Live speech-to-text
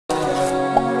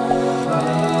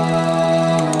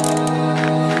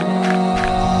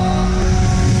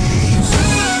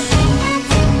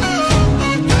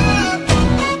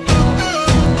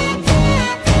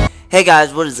Hey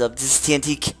guys, what is up? This is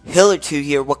tmntkiller2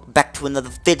 here. Welcome back to another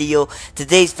video.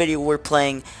 Today's video we're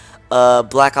playing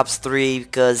Black Ops 3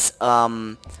 because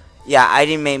yeah, I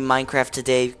didn't make Minecraft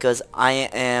today because I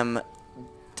am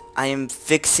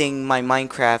fixing my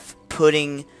Minecraft,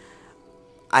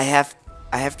 I have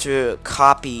to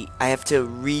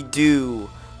redo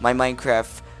my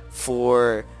Minecraft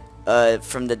for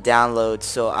from the download.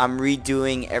 So I'm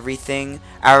redoing everything.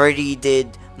 I already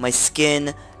did my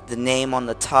skin, the name on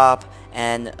the top,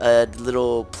 and a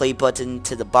little play button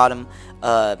to the bottom.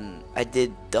 I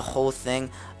did the whole thing,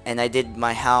 and I did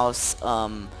my house.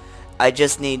 I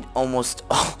just need almost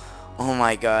oh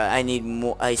my god, I need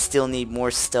more. I still need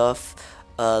more stuff,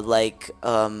 like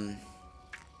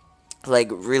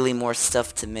really more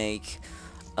stuff to make.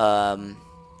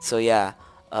 So yeah,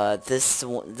 this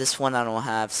one I don't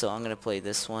have, so I'm gonna play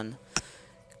this one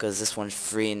because this one's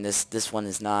free and this one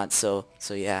is not. So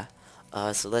yeah.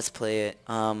 So let's play it.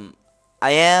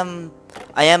 I am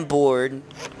bored.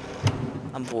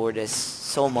 I'm bored as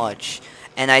so much,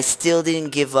 and I still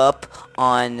didn't give up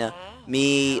on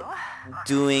me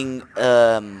doing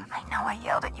I know I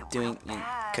yelled at you.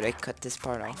 could I cut this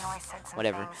part off? I know I said some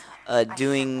Whatever. things.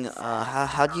 Doing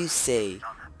how do you say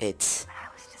it? I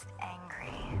was just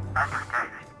angry.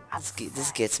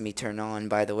 This gets me turned on,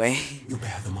 by the way.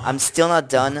 I'm still not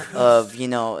done of, you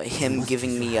know, him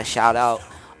giving me a shout out.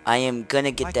 I am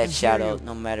gonna get that shout out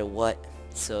no matter what.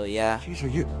 So yeah. Jeez,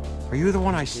 are you the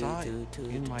one I saw in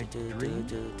my dream?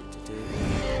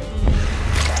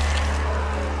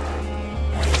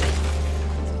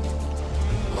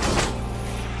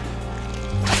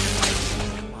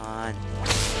 Come on.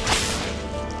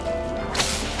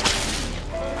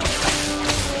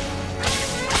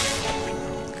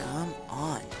 Come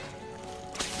on.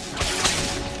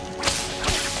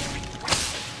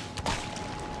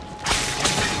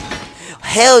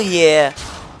 Hell yeah!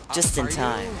 Just in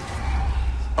time.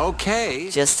 Okay.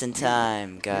 Just in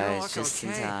time, guys. look Just in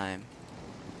okay. time.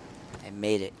 I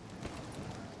made it.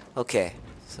 Okay,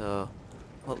 so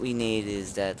what we need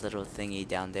is that little thingy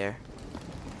down there.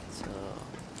 So,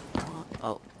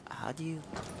 oh, how do you?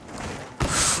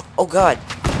 Oh God!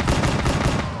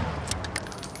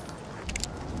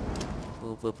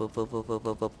 Boop, boop, boop, boop, boop, boop,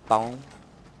 boop, boop, boom.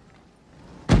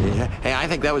 Yeah. Hey, I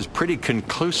think that was pretty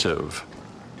conclusive.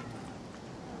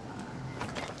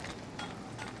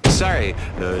 Sorry,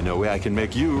 no way I can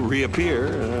make you reappear.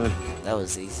 That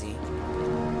was easy.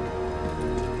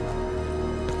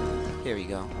 Here we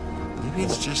go. Maybe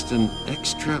it's just an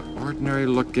extraordinary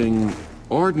looking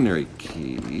ordinary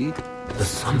key. The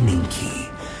summoning key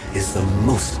is the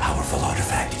most powerful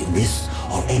artifact in this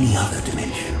or any other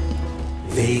dimension.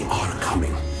 They are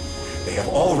coming. They have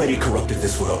already corrupted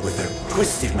this world with their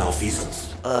twisted malfeasance.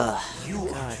 You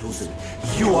are chosen.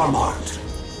 You are marked.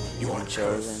 You are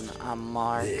chosen. I'm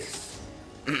Mark. This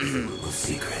is a room of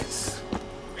secrets.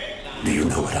 Do you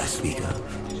know what I speak of?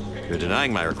 You're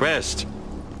denying my request.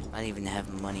 I don't even have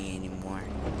money anymore.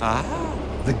 Ah,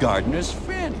 the gardener's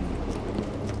friend.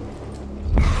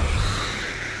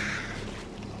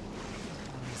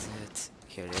 Where is it?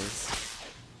 Here it is.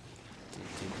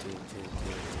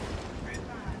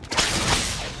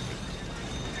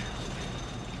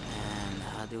 And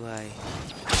how do I?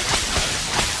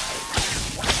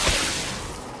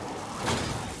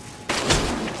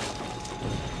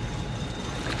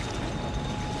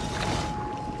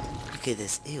 Look at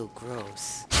this. Ew,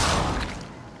 gross.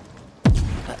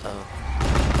 Uh-oh.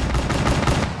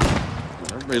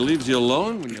 Everybody leaves you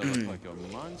alone when you look like a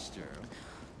monster.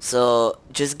 So,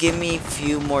 just give me a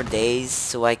few more days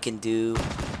so I can do,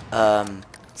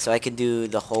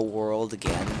 the whole world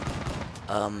again.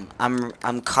 I'm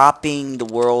copying the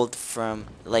world from,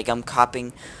 I'm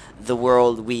copying the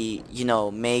world we,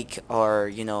 make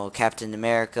our, Captain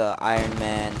America, Iron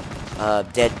Man,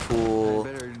 Deadpool,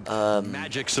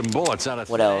 Magic some bullets out of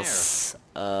what thin air. else?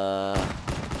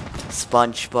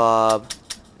 SpongeBob,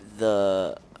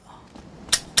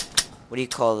 what do you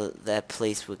call that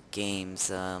place with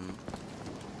games?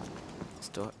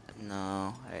 Store?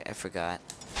 No, I forgot.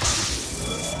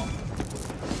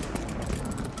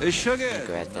 Hey, sugar. I'm gonna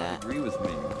grab that. Agree with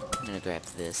me. I'm gonna grab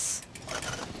this.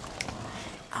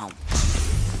 Ow.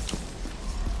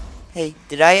 Hey,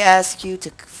 did I ask you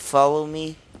to follow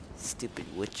me? Stupid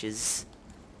witches.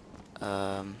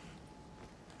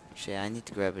 Shit, I need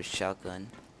to grab a shotgun.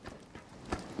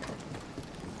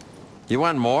 You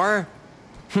want more?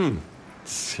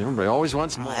 Everybody always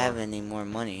wants I don't more. have any more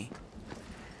money.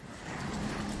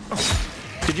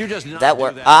 Could you just not That do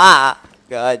worked. that? Ah!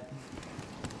 God.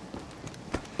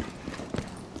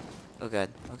 Oh god.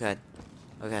 Oh god.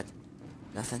 Oh god.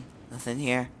 Nothing. Nothing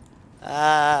here.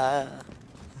 Ah.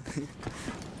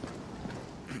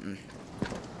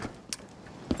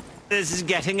 This is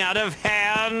getting out of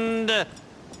hand.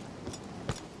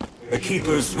 The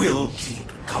Keepers will keep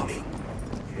coming.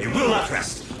 They will not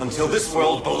rest until this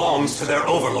world belongs to their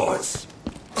overlords.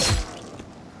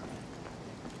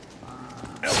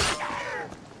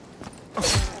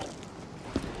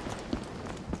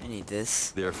 I need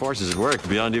this. There are forces at work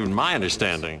beyond even my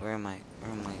understanding. Where am I?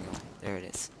 Where am I going? There it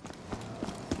is.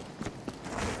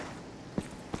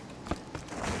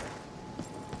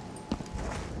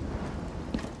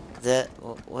 That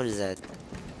what is that?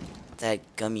 That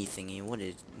gummy thingy? What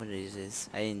is this?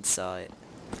 I didn't saw it.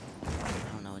 I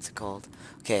don't know what it's called.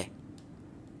 Okay.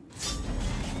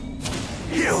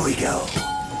 Here we go.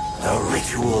 The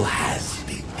ritual has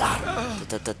begun.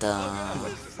 Da, da, da.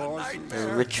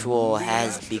 The ritual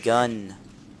has begun.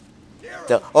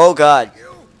 Oh god!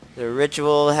 The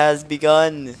ritual has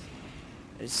begun.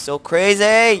 It's so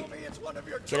crazy!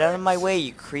 Get out of my way,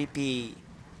 you creepy,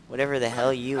 whatever the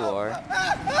hell you are.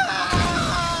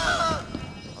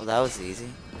 Oh, that was easy.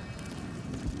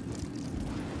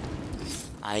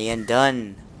 I am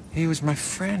done. He was my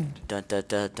friend. Dun dun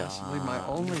dun dun. Possibly my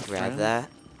only Grab friend. that.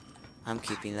 I'm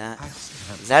keeping that.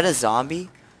 Is that a zombie?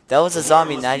 That was a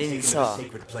zombie and I didn't saw.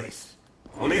 Sacred place.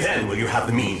 Only then will you have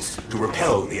the means to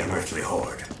repel the unearthly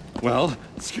horde. Well,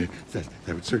 that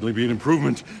would certainly be an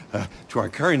improvement to our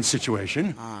current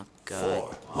situation. Oh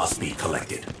god. 4 must be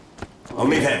collected.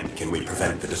 Only then can we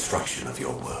prevent the destruction of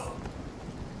your world.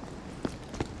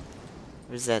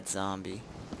 Where's that zombie?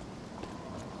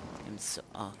 I'm so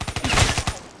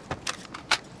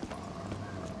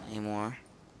Any more?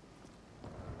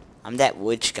 I'm that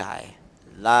witch guy.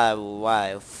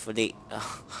 For the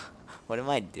what am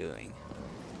I doing?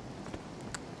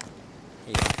 Here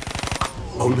you go.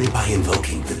 Only by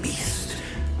invoking the beast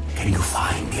can you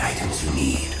find the items you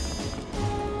need.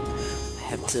 I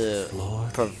have to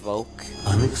provoke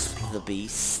Unexplored. the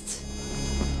beast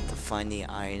to find the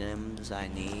items I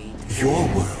need. Your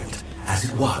world, as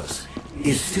it was,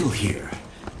 is still here.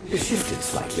 Shifted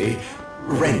slightly,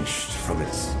 wrenched from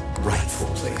its rightful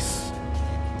place.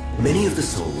 Many of the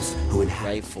souls who inhabit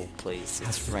Rightful place.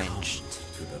 It's wrenched.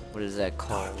 What is that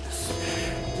called?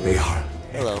 they are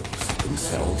Hello.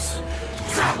 themselves.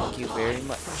 Thank you very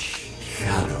much.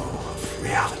 Shadow of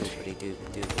reality. What do you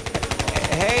do?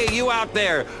 Hey, you out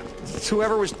there!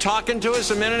 Whoever was talking to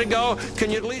us a minute ago,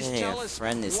 can you at least Yeah, tell your us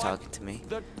friend is what talking to me.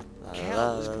 the La, hell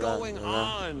la, is la, going la,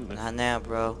 la. on? Not now,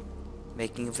 bro.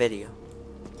 Making a video.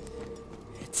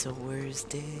 It's a worst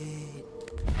day.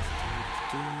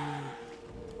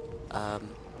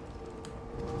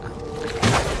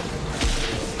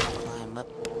 Climb up.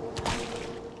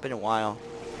 Been a while.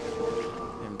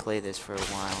 Been playing this for a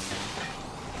while now.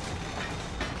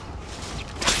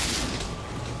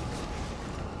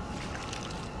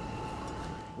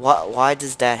 Why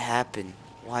does that happen?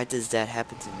 Why does that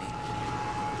happen to me?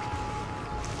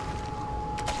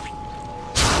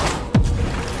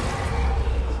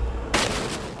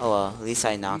 Oh well, at least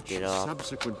I knocked it off.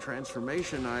 Subsequent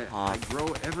transformation, I Off. grow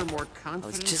ever more I confident.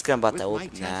 was just about to with my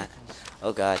open that. tentacles.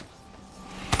 Oh god.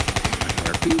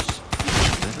 Herpes,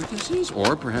 liver disease,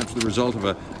 or perhaps the result of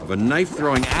a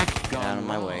knife-throwing act. Get out of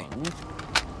my gone way. wrong.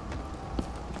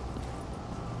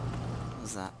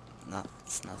 What's that? No,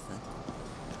 it's nothing.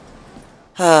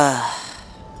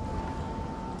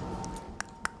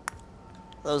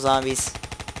 Hello zombies.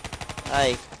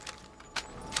 Hi.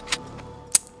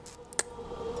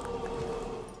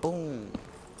 Boom.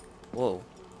 Whoa.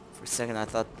 For a second I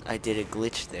thought I did a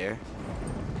glitch there.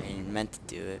 I didn't meant to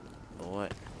do it. But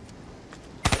what?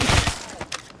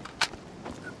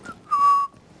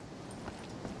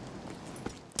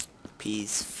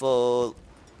 Peaceful.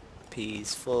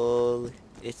 Peaceful.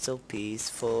 It's so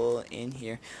peaceful in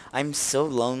here. I'm so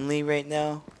lonely right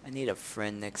now. I need a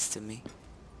friend next to me.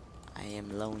 I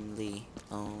am lonely.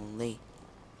 Lonely.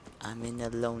 I'm in a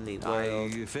lonely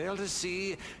world. I fail to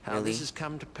see how Really? this has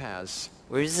come to pass.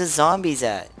 Where's the zombies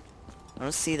at? I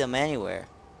don't see them anywhere.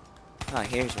 Oh,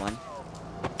 here's one.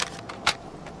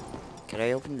 Can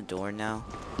I open the door now?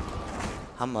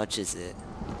 How much is it?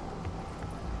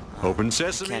 Open I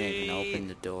sesame. can't even open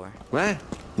the door. What?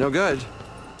 No good.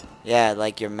 Yeah,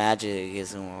 like your magic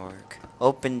isn't work.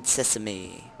 Open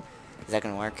sesame. Is that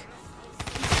gonna work?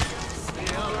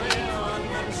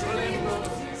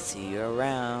 See you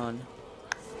around.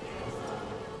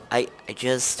 I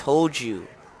just told you.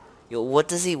 Yo, what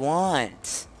does he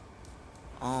want?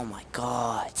 Oh my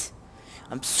god.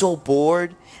 I'm so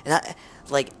bored. And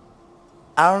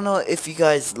I don't know if you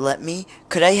guys let me.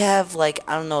 Could I have like,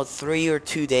 I don't know, 3 or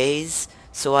 2 days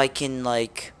so I can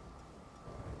like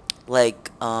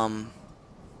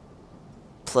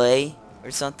play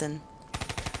or something?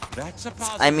 That's a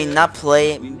positive. I mean, not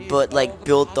play, but like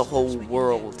build the whole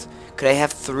world. Could I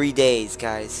have 3 days,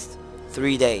 guys?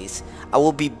 3 days. I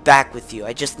will be back with you.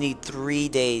 I just need 3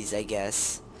 days, I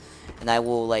guess. And I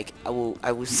will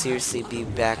seriously be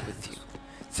back with you.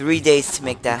 3 days to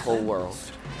make that whole world.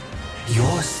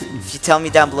 If you tell me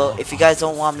down below, if you guys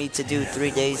don't want me to do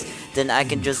 3 days, then I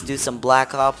can just do some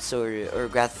Black Ops or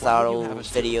Grand Theft Auto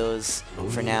videos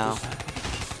for now.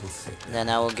 And then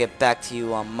I will get back to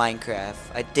you on Minecraft.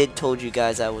 I did told you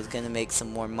guys I was gonna make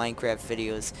some more Minecraft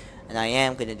videos, and I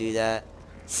am gonna do that.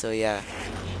 So yeah.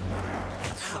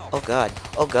 Oh god.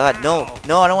 Oh god. No.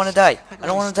 No, I don't want to die. I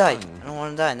don't want to die. I don't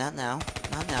want to die. Not now.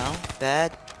 Not now.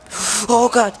 Bad. Oh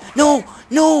god. No.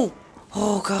 No.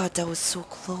 Oh god, that was so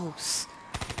close.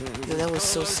 Yo, that was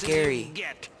so scary.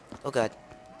 Oh god.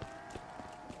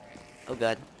 Oh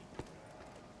god.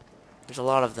 There's a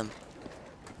lot of them.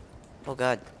 Oh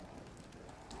god.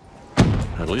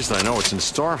 At least I know what's in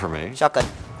store for me. Shotgun.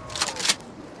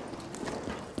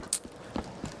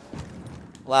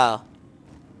 Wow.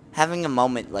 Having a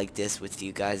moment like this with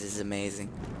you guys is amazing.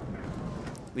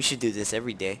 We should do this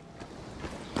every day.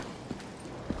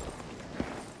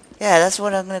 Yeah, that's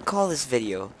what I'm gonna call this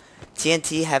video.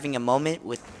 TNT having a moment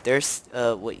with their,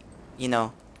 you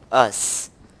know, us.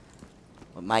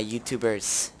 With my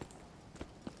YouTubers.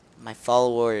 My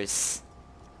followers.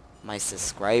 My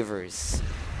subscribers.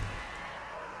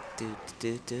 Do.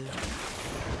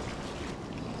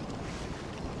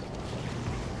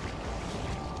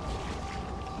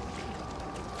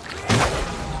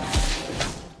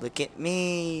 Look at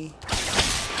me.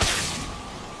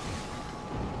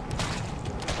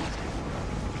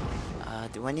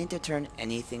 Do I need to turn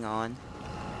anything on?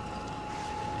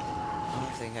 I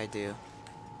don't think I do.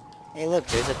 Hey look,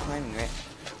 there's a climbing, right?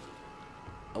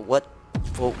 What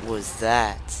was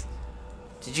that?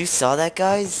 Did you saw that,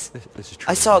 guys?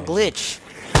 I saw a glitch.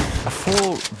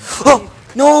 Oh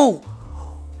no!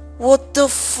 What the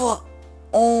fuck?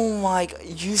 Oh my god!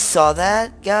 You saw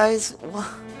that, guys?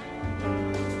 What?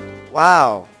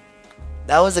 Wow,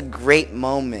 that was a great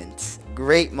moment.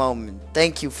 Great moment.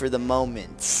 Thank you for the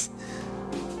moments.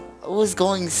 It was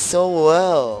going so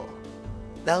well.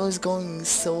 That was going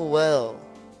so well.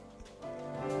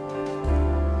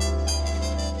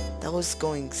 That was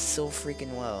going so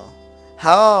freaking well.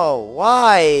 How?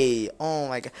 Why? Oh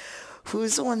my god.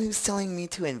 Who's the one who's telling me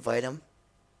to invite him?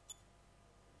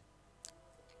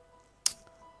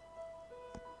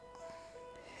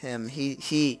 Him.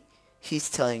 He's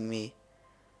telling me.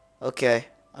 Okay.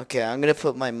 Okay, I'm gonna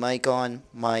put my mic on.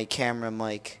 My camera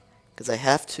mic. Because I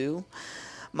have to.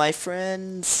 My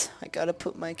friends. I gotta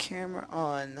put my camera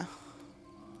on.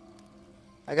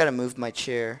 I gotta move my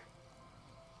chair.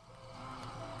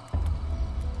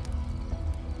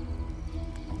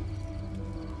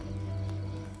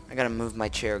 I gotta move my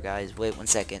chair, guys. Wait 1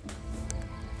 second.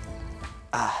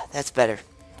 Ah, that's better.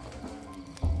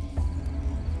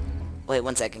 Wait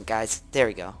 1 second, guys. There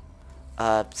we go.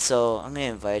 So I'm gonna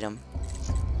invite him.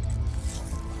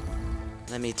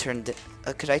 Let me turn the.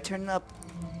 Could I turn it up?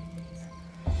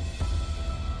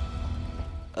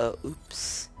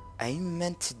 Oops. I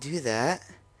meant to do that.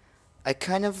 I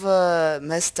kind of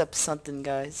messed up something,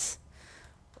 guys.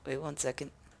 Wait 1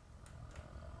 second.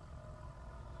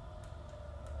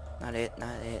 Not it,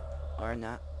 or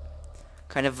not.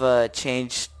 Kind of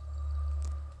changed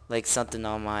like something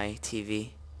on my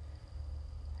TV.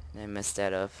 And I messed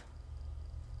that up.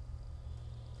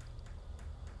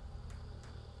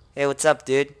 Hey, what's up,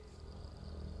 dude?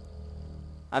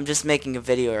 I'm just making a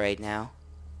video right now.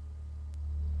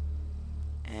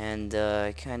 And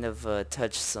I kind of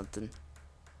touched something.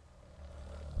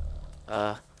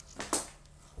 I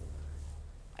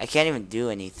can't even do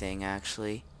anything,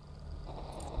 actually.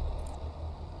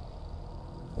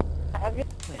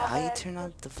 Wait, how do you turn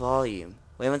up the volume?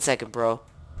 Wait 1 second, bro.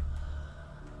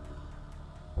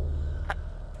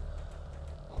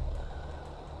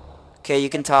 Okay, you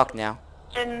can talk now.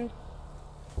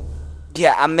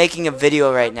 Yeah, I'm making a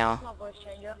video right now.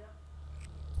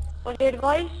 What's your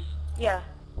advice? Yeah.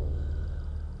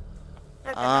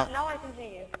 Okay, now I can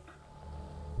see you.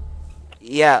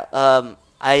 Yeah,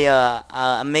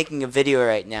 I'm making a video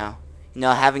right now. You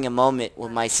know, having a moment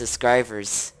with my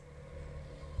subscribers.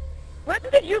 When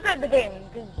did you get the game?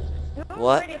 Because you're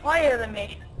already higher than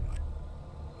me.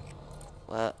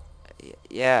 Well,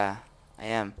 yeah, I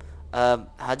am.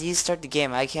 How do you start the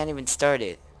game? I can't even start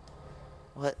it.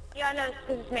 What? Yeah, no, it's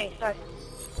because it's me, sorry.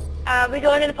 We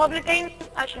going in the public game?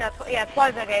 Actually, no, yeah,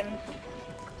 private game.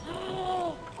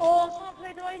 Oh, I can't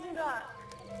play the Rising God.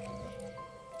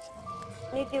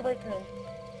 Need to wait a minute.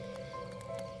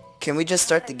 Can we just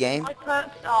start the game? My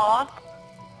perks are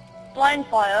blind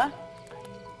fire.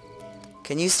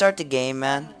 Can you start the game,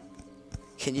 man?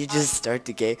 Can you just start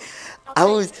the game? I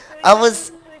was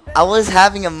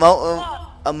having a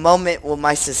moment with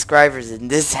my subscribers, and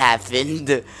this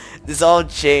happened. This all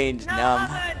changed. No, Now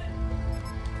I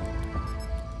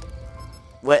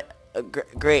what?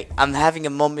 Great. I'm having a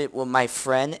moment with my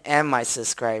friend and my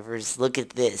subscribers. Look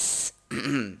at this.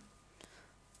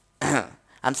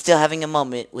 I'm still having a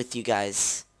moment with you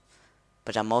guys,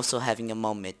 but I'm also having a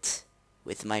moment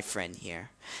with my friend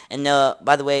here. And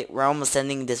by the way, we're almost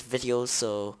ending this video,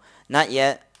 so not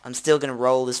yet. I'm still gonna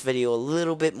roll this video a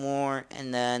little bit more,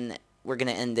 and then we're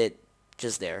gonna end it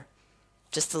just there.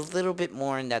 Just a little bit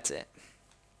more, and that's it.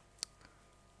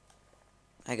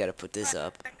 I gotta put this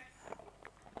up.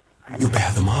 You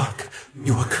bear the mark.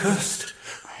 You are cursed.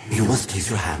 You must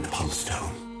place your hand upon the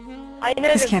stone. know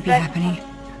This can't be happening.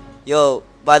 Yo,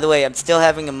 by the way, I'm still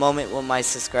having a moment with my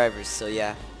subscribers, so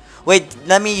yeah. Wait,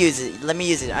 let me use it. Let me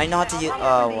use it. I know how to use.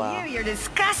 Oh wow. You're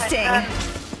disgusting. You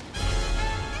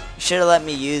should have let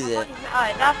me use it.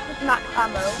 Alright, that's just max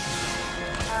ammo.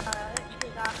 Let's do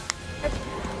that.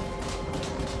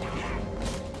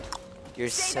 You're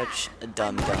such a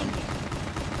dumb.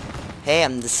 Hey,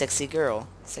 I'm the sexy girl.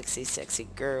 Sexy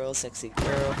girl, sexy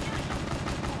girl.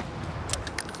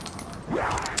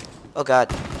 Oh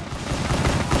god.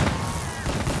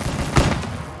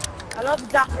 I love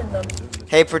dapping them.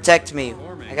 Hey, protect me.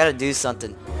 I gotta do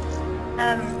something.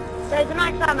 There's a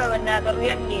max ammo in there, but we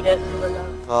don't need it. So we're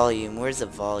done. Volume. Where's the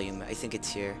volume? I think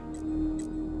it's here.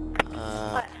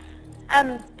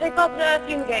 Pick up the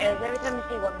fumigators every time you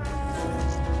see one.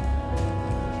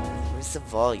 Where's the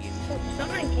volume?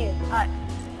 Summoning key. Alright.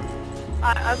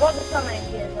 I got the summoning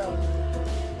key as well.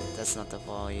 That's not the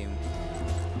volume.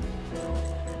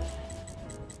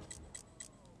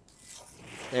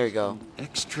 There we go.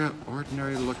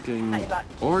 Extraordinary looking. Right back.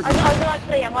 I Ordinary. was like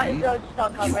saying, I might as well just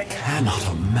start You covering it. cannot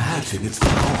imagine its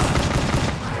power.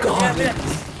 God,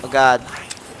 Oh god.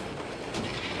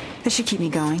 This should keep me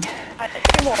going. Alright,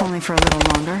 two more. If only for a little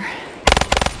longer. I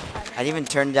didn't even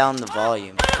turn down the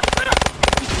volume.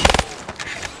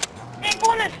 Hey,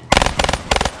 corners!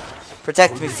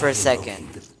 Protect me for a second.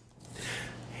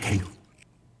 can you?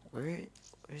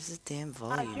 Where's the damn Do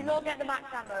volume? not get the max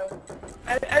ammo.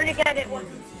 Only get it once.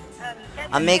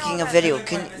 I'm making a video.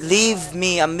 Can leave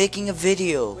me? I'm making a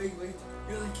video.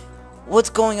 What's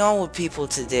going on with people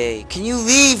today? Can you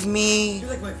leave me?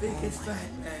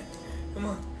 Come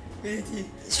on.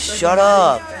 Shut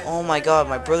up. Oh my god,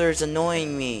 my brother is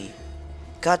annoying me.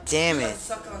 God damn it.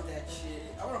 Suck on that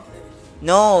shit. I wanna play with you.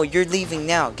 No, you're leaving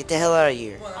now. Get the hell out of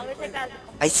here. I'm gonna take that as a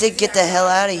I said get the hell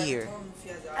out of here. compliment.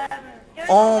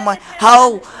 Oh my,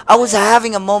 how? I was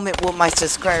having a moment with my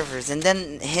subscribers, and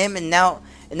then him, and now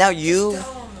you?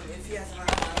 Tell him if he has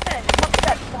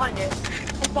high. Behind you.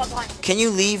 It's not behind you. Can you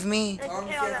leave me? Tell him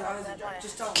if he has high.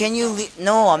 Just tell him. Can you leave?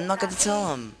 No, I'm not gonna tell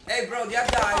him. Hey, bro, do you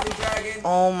have the Iron Dragon?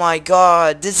 Oh my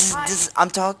god, this, I'm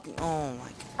talking, oh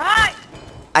my god. Hi!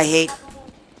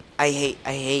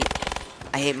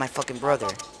 I hate my fucking brother.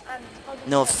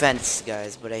 No offense,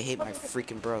 guys, but I hate my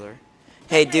freaking brother.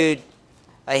 Hey, dude,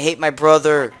 I hate my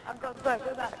brother. I'm going to go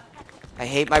back. I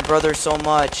hate my brother so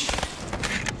much.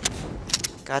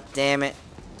 God damn it.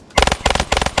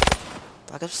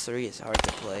 Black Ops 3 is hard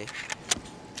to play.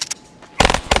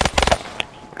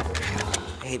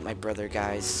 I hate my brother,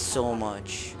 guys, so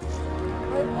much.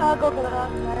 I'll go for the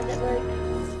house.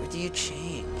 Where do you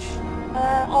change? It's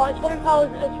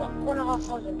 1,000. It's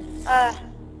 1,500.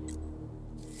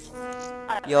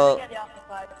 Yo,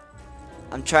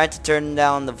 I'm trying to turn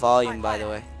down the volume, by the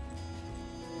way.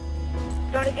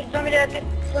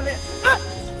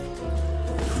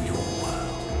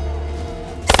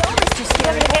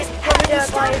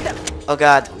 Oh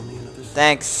god.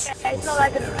 Thanks. It's not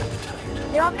that good.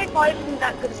 The RK5 isn't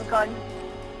that good of a gun.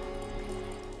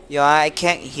 Yo, I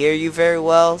can't hear you very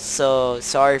well, so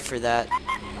sorry for that.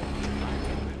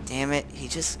 Damn it,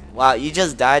 wow, you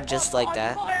just died just like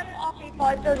that. I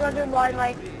was wondering why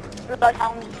my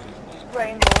sound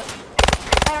spraying bullets.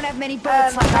 I don't have many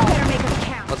bullets left. I better make them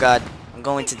count. Oh god, I'm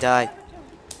going to die.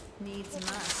 Needs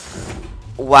must.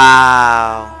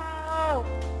 Wow.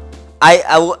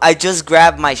 Oh, I just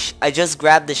grabbed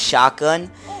the shotgun,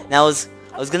 and I was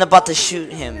about to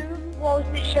shoot him. what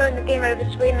was it showing the game over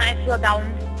the screen that I fell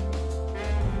down?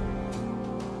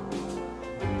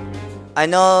 I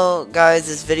know, guys,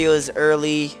 this video is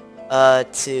early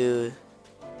to,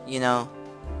 you know,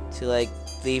 to like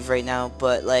leave right now,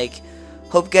 but like,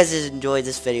 hope you guys enjoyed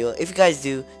this video. If you guys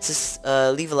do, just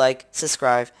leave a like,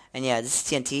 subscribe, and yeah, this is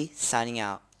TNT signing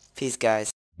out. Peace, guys.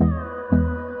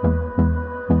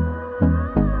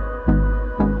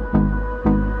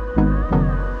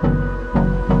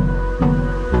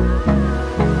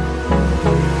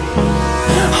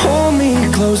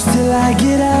 I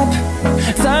get up?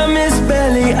 Time is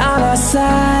barely on our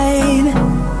side.